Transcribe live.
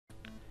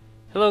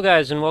Hello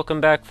guys, and welcome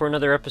back for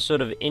another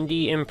episode of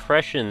Indie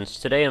Impressions.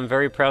 Today I'm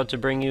very proud to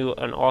bring you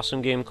an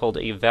awesome game called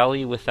A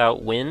Valley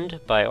Without Wind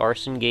by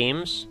Arson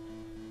Games.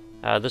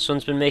 This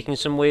one's been making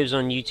some waves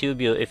on YouTube.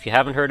 If you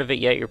haven't heard of it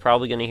yet, you're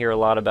probably going to hear a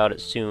lot about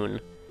it soon.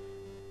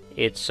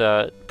 It's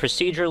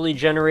procedurally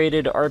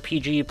generated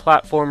RPG,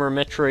 platformer,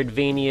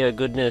 metroidvania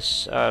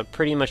goodness,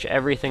 pretty much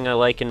everything I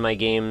like in my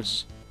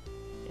games.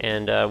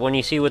 And when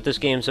you see what this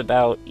game's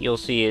about, you'll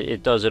see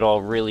it does it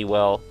all really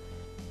well.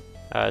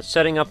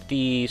 Setting up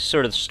the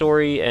sort of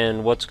story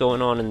and what's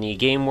going on in the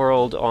game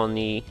world on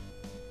the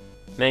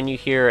menu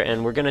here,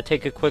 and we're going to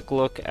take a quick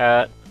look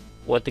at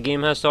what the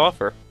game has to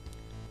offer.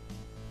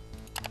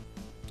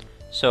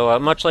 So,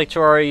 much like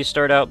Terraria, you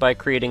start out by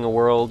creating a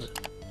world,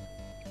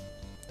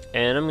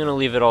 and I'm going to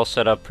leave it all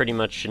set up pretty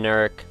much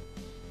generic.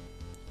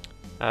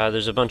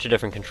 There's a bunch of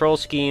different control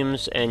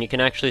schemes, and you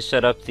can actually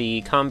set up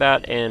the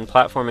combat and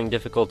platforming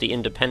difficulty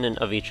independent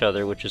of each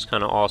other, which is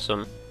kind of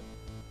awesome.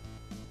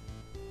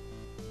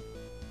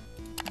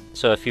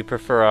 So if you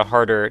prefer a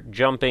harder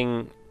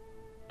jumping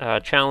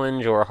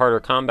challenge or a harder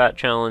combat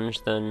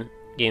challenge, then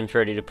the game's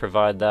ready to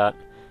provide that.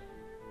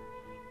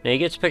 Now you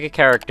get to pick a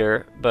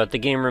character, but the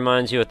game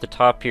reminds you at the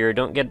top here,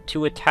 don't get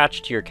too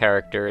attached to your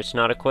character. It's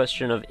not a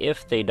question of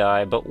if they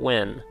die, but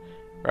when.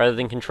 Rather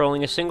than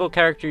controlling a single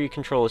character, you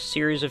control a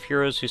series of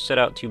heroes who set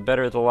out to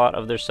better the lot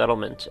of their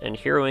settlement, and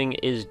heroing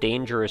is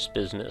dangerous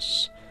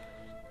business.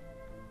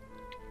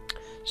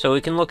 So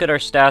we can look at our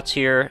stats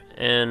here,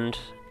 and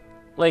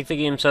like the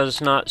game says,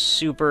 it's not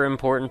super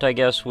important, I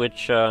guess,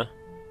 which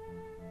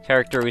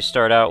character we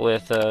start out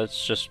with.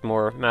 It's just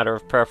more a matter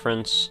of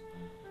preference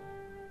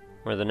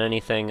more than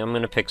anything. I'm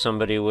going to pick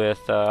somebody with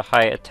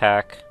high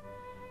attack.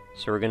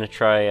 So we're going to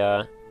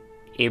try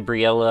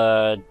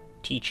Abriella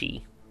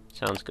Ticci.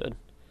 Sounds good.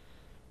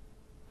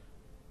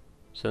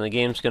 So the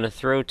game's going to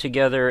throw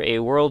together a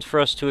world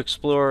for us to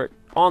explore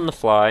on the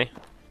fly.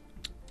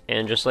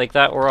 And just like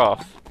that, we're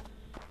off.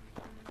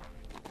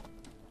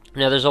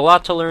 Now, there's a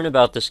lot to learn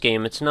about this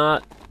game. It's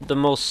not the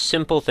most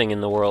simple thing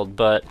in the world,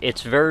 but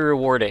it's very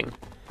rewarding.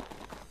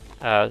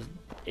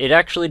 It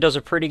actually does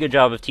a pretty good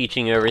job of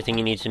teaching you everything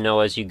you need to know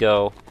as you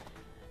go.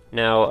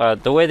 Now,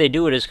 the way they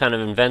do it is kind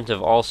of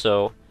inventive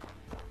also.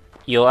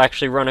 You'll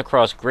actually run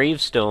across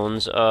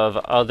gravestones of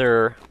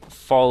other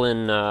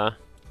fallen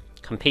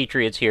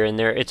compatriots here and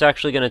there. It's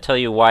actually going to tell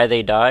you why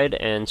they died,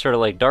 and sort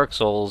of like Dark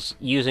Souls,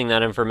 using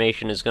that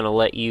information is going to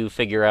let you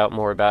figure out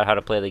more about how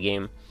to play the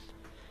game.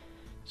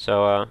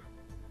 So,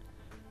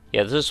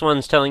 yeah, this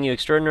one's telling you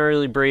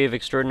extraordinarily brave,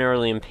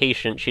 extraordinarily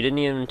impatient. She didn't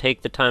even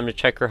take the time to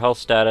check her health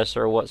status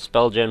or what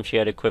spell gem she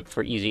had equipped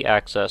for easy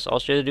access. All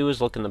she had to do was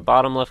look in the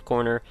bottom left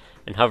corner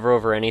and hover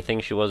over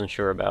anything she wasn't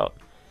sure about.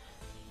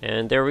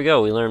 And there we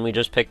go. We learned we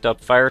just picked up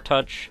Fire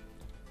Touch,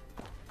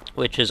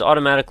 which is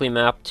automatically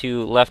mapped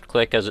to left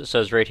click as it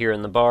says right here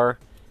in the bar.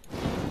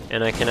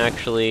 And I can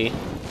actually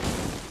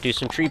do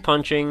some tree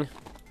punching,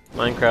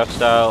 Minecraft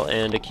style,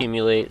 and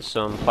accumulate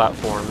some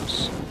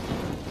platforms.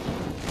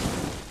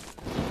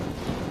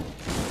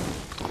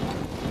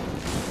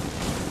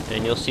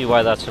 And you'll see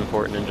why that's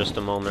important in just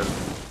a moment.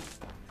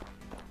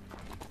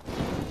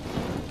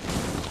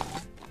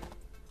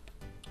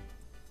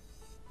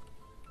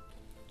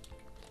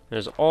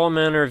 There's all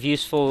manner of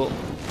useful,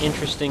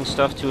 interesting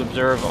stuff to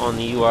observe on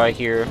the UI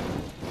here.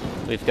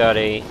 We've got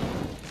a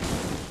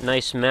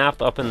nice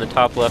map up in the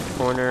top left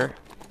corner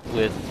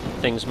with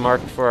things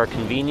marked for our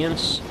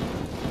convenience.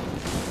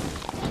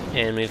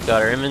 And we've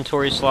got our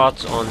inventory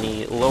slots on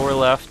the lower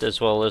left, as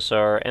well as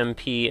our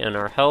MP and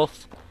our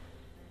health.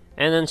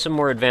 And then some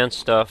more advanced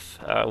stuff,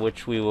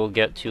 which we will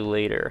get to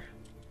later.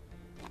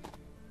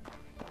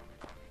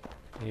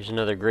 Here's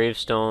another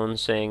gravestone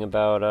saying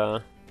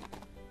about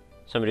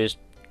somebody who's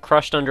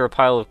crushed under a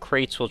pile of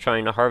crates while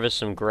trying to harvest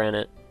some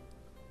granite.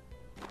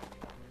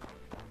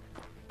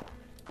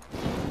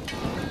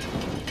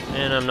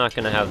 And I'm not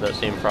going to have that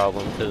same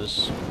problem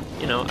because,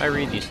 you know, I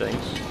read these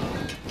things.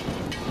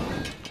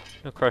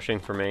 No crushing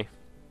for me.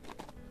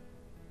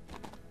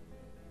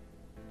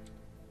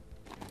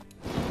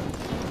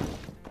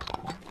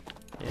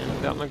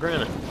 Got my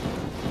granite.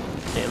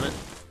 Damn it.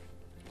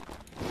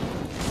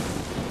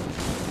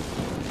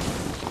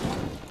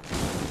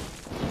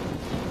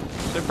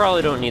 So I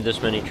probably don't need this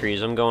many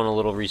trees. I'm going a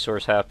little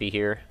resource happy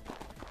here.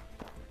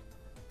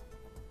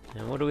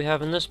 And what do we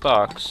have in this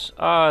box?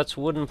 Ah, it's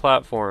wooden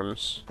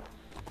platforms.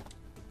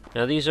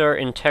 Now these are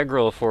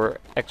integral for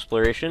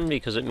exploration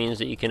because it means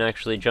that you can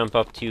actually jump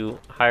up to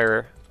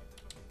higher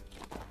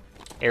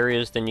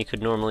areas than you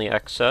could normally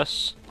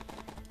access.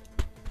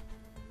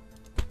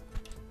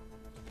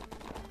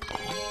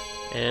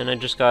 And I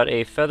just got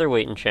a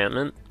featherweight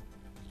enchantment,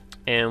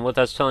 and what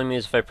that's telling me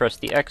is if I press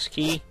the X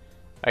key,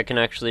 I can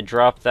actually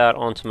drop that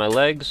onto my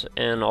legs,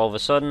 and all of a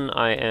sudden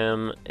I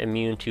am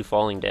immune to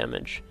falling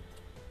damage.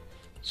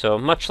 So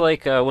much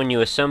like when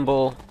you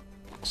assemble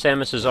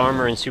Samus's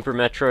armor in Super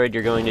Metroid,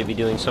 you're going to be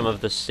doing some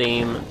of the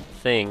same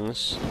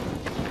things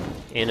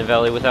in A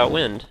Valley Without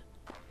Wind,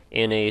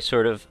 in a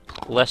sort of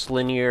less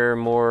linear,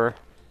 more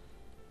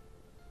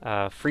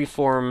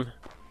freeform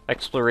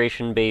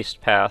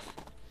exploration-based path.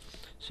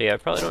 So yeah, I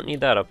probably don't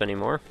need that up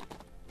anymore.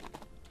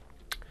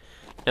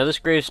 Now this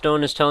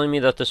gravestone is telling me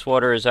that this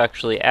water is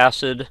actually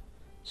acid,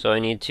 so I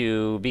need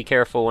to be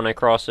careful when I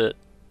cross it.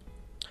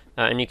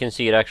 And you can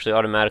see it actually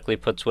automatically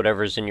puts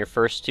whatever's in your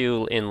first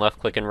two in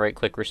left-click and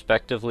right-click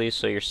respectively,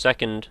 so your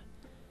second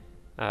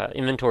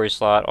inventory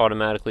slot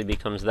automatically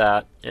becomes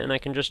that, and I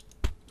can just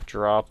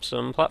drop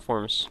some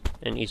platforms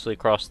and easily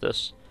cross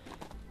this.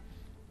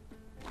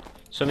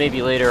 So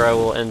maybe later I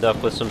will end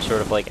up with some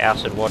sort of like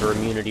acid water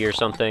immunity or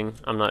something,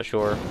 I'm not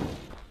sure,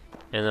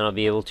 and then I'll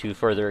be able to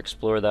further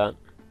explore that.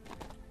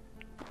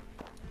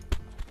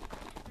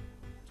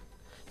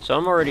 So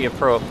I'm already a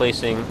pro at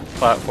placing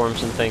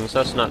platforms and things,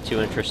 that's not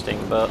too interesting,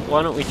 but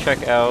why don't we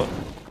check out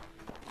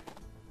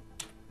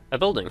a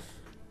building.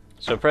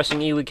 So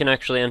pressing E we can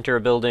actually enter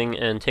a building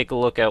and take a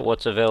look at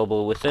what's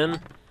available within.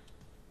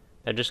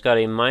 I just got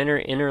a minor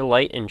inner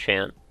light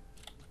enchant.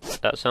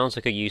 That sounds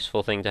like a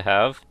useful thing to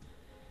have.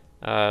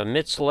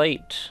 Emits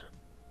light.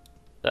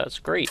 That's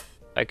great.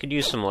 I could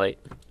use some light.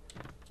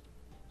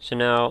 So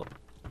now,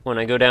 when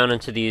I go down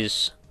into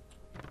these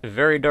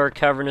very dark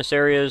cavernous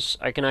areas,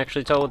 I can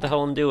actually tell what the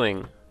hell I'm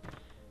doing.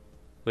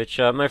 Which,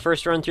 my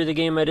first run through the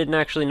game, I didn't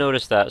actually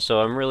notice that,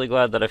 so I'm really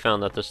glad that I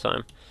found that this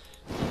time.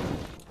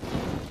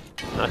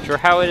 Not sure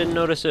how I didn't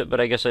notice it, but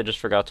I guess I just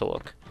forgot to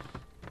look.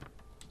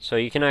 So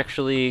you can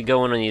actually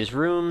go in on these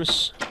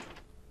rooms.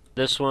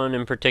 This one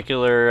in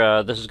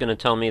particular, this is going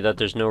to tell me that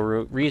there's no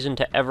reason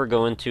to ever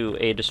go into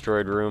a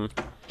destroyed room,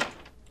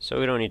 so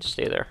we don't need to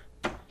stay there.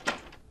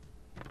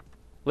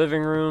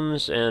 Living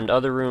rooms and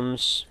other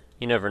rooms,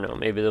 you never know,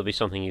 maybe there'll be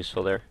something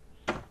useful there.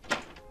 Now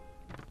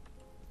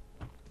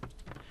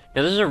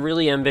this is a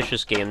really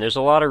ambitious game. There's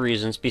a lot of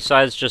reasons,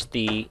 besides just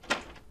the,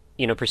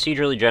 you know,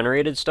 procedurally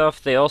generated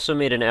stuff. They also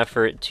made an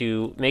effort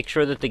to make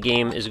sure that the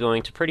game is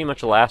going to pretty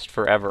much last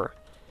forever.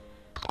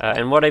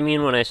 And what I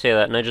mean when I say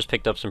that, and I just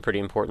picked up some pretty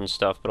important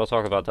stuff, but I'll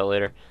talk about that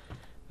later.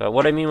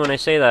 What I mean when I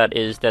say that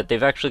is that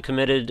they've actually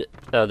committed,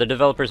 the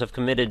developers have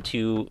committed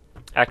to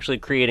actually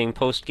creating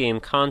post-game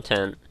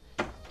content,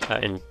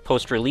 and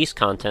post-release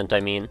content, I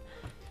mean.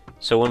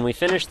 So when we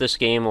finish this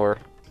game, or,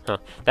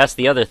 that's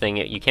the other thing,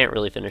 you can't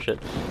really finish it,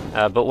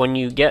 but when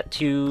you get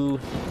to,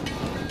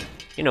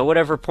 you know,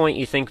 whatever point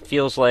you think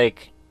feels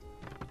like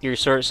you're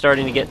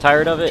starting to get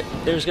tired of it,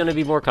 there's going to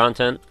be more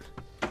content.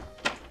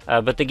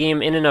 But the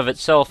game in and of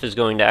itself is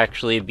going to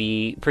actually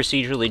be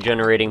procedurally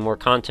generating more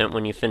content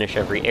when you finish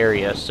every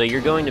area, so you're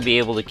going to be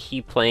able to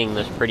keep playing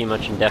this pretty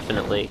much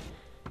indefinitely.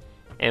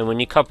 And when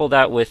you couple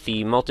that with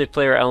the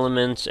multiplayer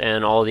elements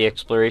and all the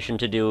exploration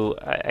to do,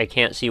 I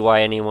can't see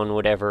why anyone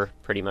would ever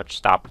pretty much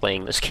stop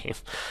playing this game.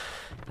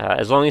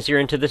 As long as you're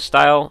into this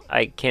style,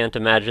 I can't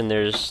imagine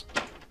there's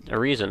a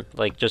reason.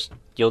 Like,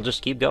 you'll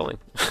just keep going.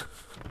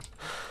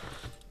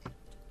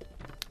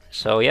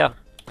 So yeah.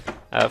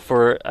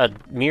 For a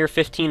mere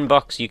 15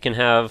 bucks, you can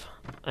have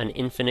an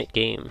infinite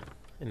game.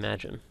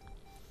 Imagine.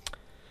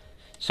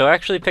 So I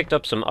actually picked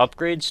up some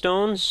upgrade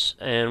stones,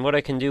 and what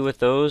I can do with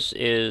those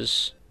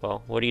is,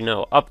 well, what do you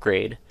know?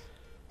 Upgrade.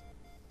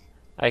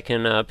 I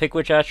can pick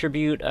which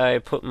attribute I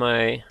put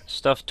my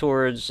stuff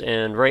towards,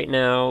 and right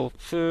now,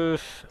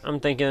 I'm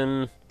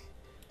thinking,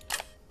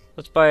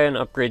 let's buy an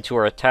upgrade to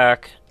our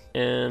attack,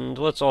 and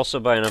let's also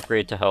buy an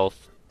upgrade to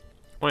health.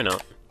 Why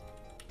not?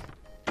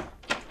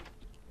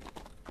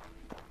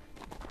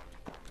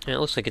 And it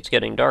looks like it's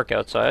getting dark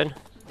outside.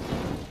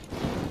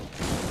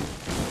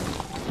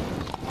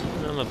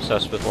 I'm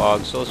obsessed with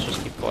logs, so let's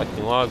just keep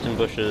collecting logs and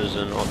bushes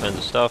and all kinds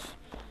of stuff.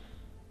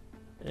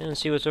 And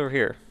see what's over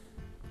here.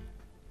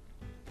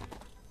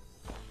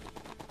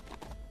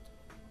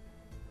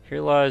 Here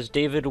lies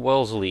David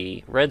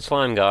Wellesley. Red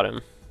slime got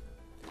him.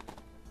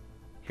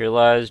 Here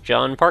lies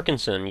John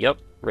Parkinson. Yep,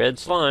 red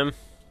slime.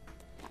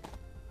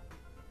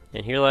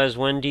 And here lies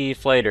Wendy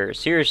Flighter.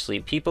 Seriously,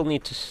 people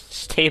need to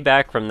stay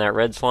back from that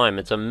red slime.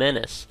 It's a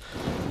menace.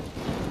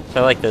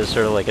 So I like this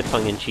sort of like a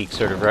tongue-in-cheek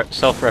sort of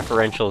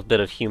self-referential bit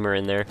of humor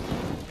in there.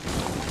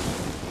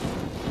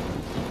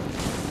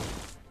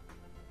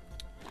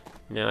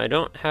 Now, I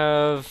don't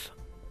have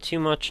too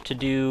much to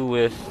do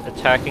with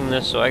attacking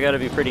this, so I gotta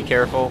be pretty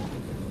careful.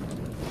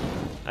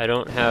 I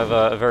don't have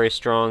a very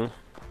strong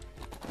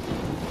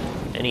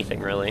anything,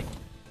 really.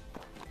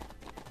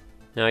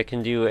 Now I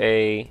can do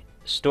a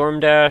Storm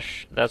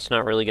Dash. That's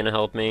not really gonna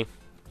help me.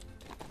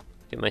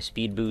 Get my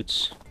speed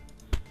boots.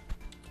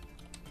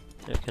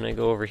 Now, can I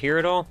go over here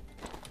at all?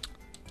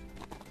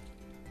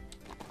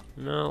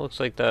 No, it looks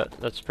like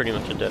that's pretty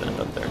much a dead end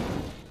up there.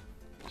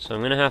 So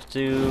I'm gonna have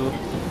to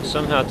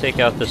somehow take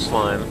out this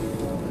slime.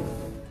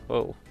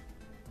 Whoa.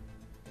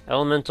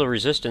 Elemental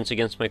resistance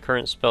against my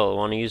current spell. I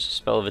want to use a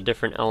spell of a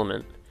different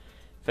element.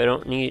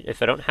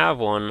 If I don't have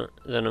one,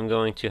 then I'm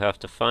going to have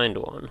to find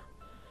one.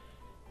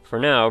 For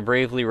now,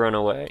 bravely run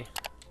away.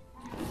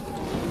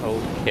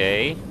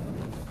 Okay.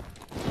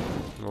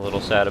 I'm a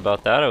little sad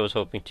about that. I was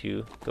hoping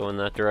to go in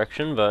that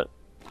direction, but,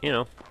 you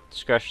know,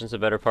 discretion's the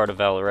better part of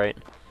valor, right?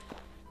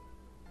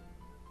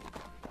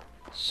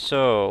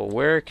 So,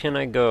 where can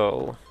I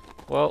go?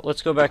 Well,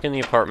 let's go back in the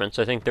apartments.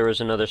 I think there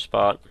was another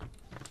spot.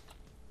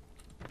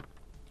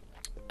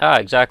 Ah,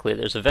 exactly.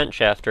 There's a vent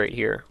shaft right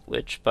here,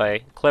 which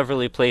by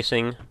cleverly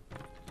placing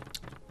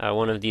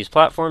one of these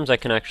platforms, I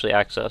can actually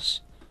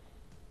access.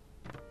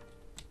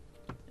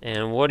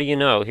 And what do you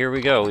know? Here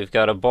we go. We've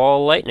got a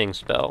ball lightning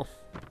spell.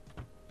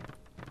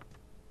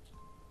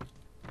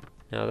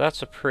 Now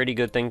that's a pretty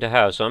good thing to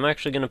have, so I'm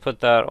actually going to put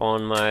that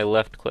on my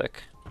left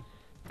click.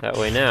 That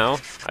way now,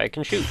 I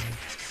can shoot.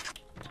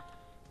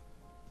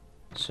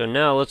 So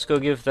now let's go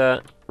give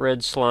that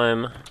red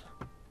slime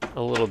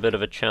a little bit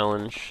of a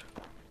challenge.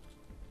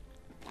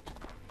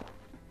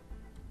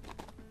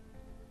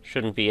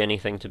 Shouldn't be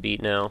anything to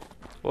beat now.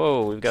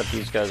 Whoa, we've got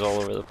these guys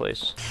all over the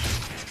place.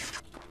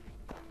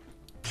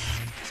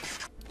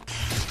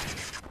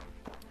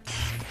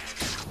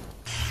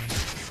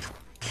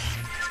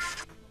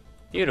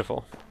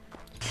 Beautiful.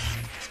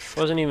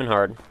 Wasn't even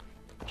hard.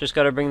 Just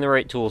gotta bring the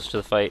right tools to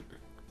the fight.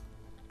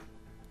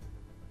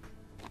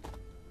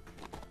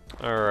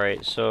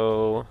 Alright,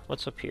 so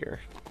what's up here?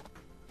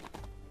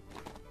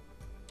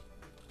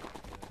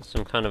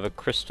 Some kind of a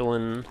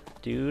crystalline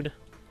dude.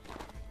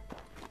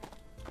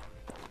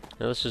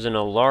 Now this is an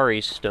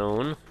Alari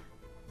stone.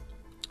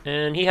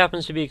 And he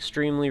happens to be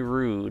extremely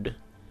rude.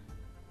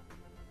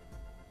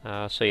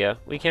 So yeah,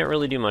 we can't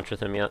really do much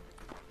with him yet.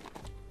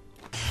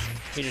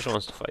 He just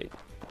wants to fight.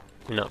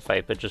 Not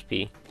fight, but just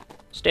be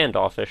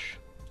standoffish.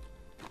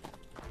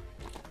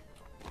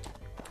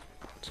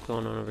 What's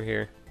going on over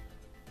here?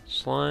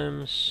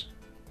 Slimes.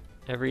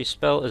 Every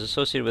spell is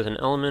associated with an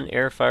element: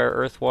 air, fire,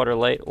 earth, water,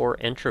 light, or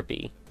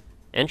entropy.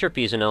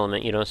 Entropy is an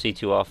element you don't see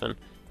too often.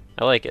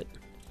 I like it.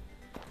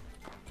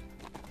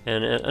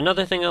 And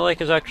another thing I like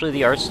is actually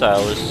the art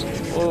style is...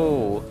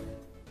 Whoa!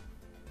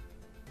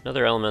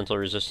 Another elemental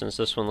resistance.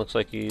 This one looks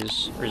like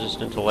he's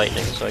resistant to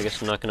lightning, so I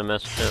guess I'm not going to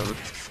mess with him.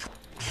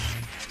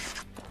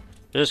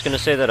 I'm just going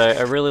to say that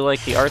I really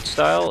like the art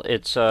style.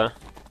 It's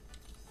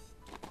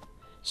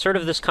sort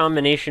of this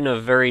combination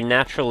of very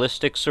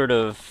naturalistic, sort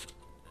of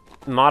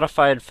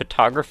modified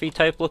photography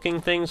type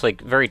looking things,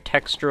 like very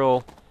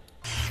textural.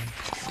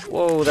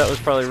 Whoa, that was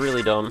probably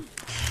really dumb.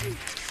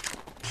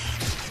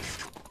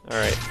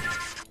 Alright,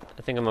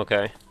 I think I'm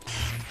okay.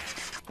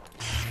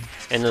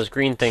 And those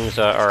green things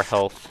are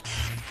health.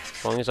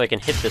 As long as I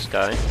can hit this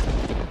guy.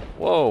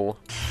 Whoa!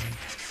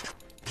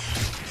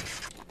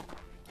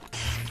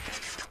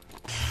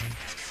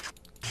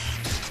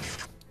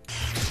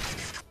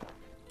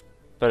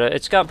 But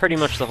it's got pretty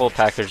much the whole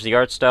package. The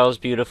art style is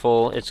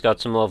beautiful, it's got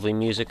some lovely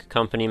music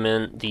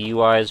accompaniment, the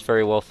UI is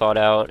very well thought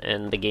out,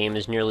 and the game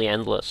is nearly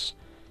endless.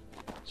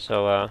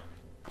 So,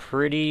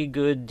 pretty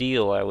good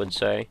deal, I would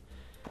say.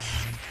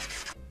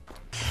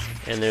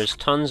 And there's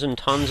tons and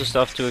tons of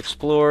stuff to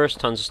explore,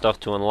 tons of stuff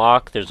to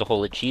unlock, there's a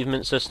whole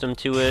achievement system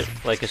to it.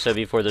 Like I said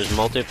before, there's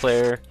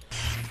multiplayer.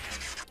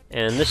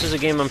 And this is a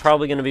game I'm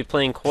probably going to be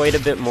playing quite a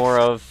bit more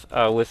of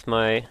with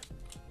my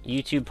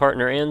YouTube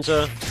partner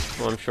Anza,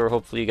 who I'm sure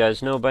hopefully you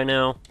guys know by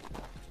now.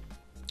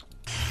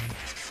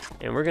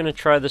 And we're going to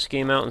try this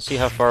game out and see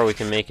how far we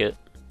can make it.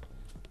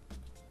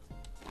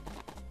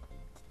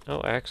 Oh,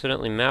 I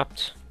accidentally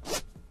mapped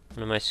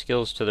one of my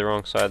skills to the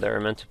wrong side there.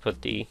 I meant to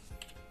put the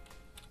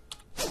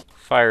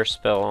fire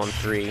spell on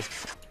 3.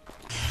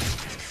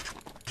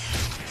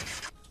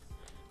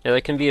 Yeah,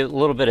 that can be a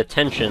little bit of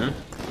tension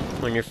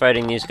when you're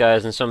fighting these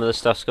guys and some of the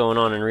stuff's going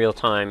on in real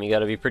time. You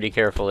gotta be pretty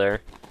careful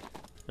there.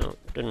 No,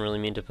 didn't really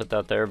mean to put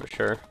that there, but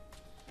sure.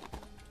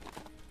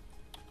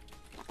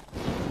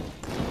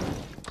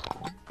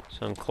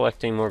 So I'm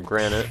collecting more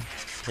granite.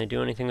 Can I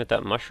do anything with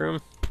that mushroom?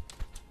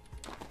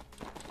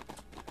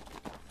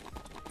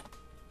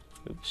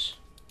 Oops.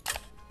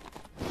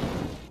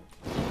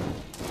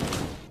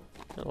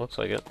 It looks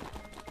like it.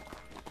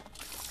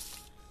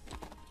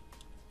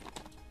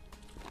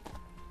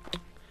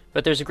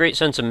 But there's a great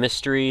sense of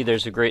mystery,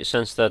 there's a great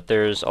sense that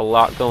there's a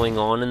lot going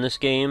on in this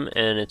game,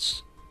 and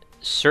it's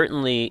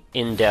certainly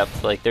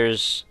in-depth. Like,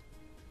 there's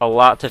a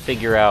lot to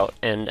figure out,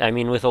 and I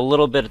mean, with a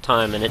little bit of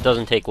time, and it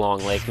doesn't take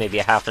long, like maybe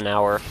a half an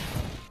hour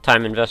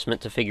time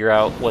investment to figure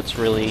out what's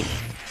really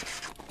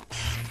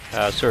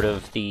sort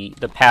of the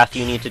path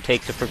you need to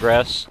take to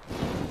progress.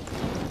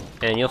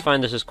 And you'll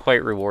find this is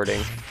quite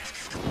rewarding.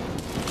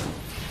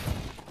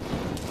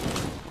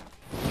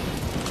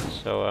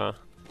 So,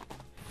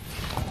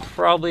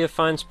 probably a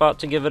fine spot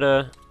to give it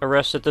a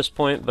rest at this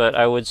point, but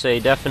I would say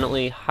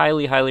definitely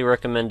highly, highly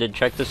recommended.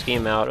 Check this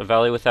game out, A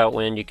Valley Without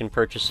Wind. You can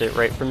purchase it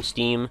right from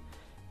Steam,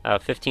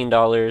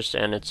 $15,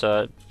 and it's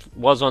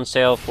was on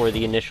sale for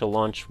the initial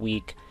launch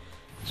week.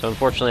 So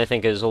unfortunately I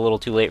think it's a little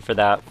too late for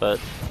that, but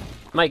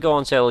might go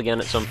on sale again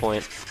at some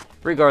point.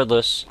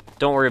 Regardless,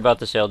 don't worry about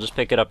the sale, just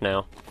pick it up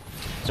now.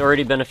 It's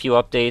already been a few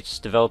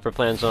updates, developer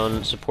plans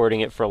on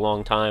supporting it for a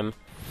long time.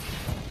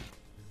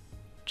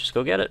 Just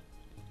go get it.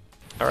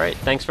 Alright,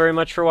 thanks very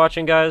much for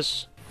watching,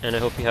 guys, and I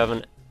hope you have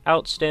an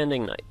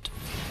outstanding night.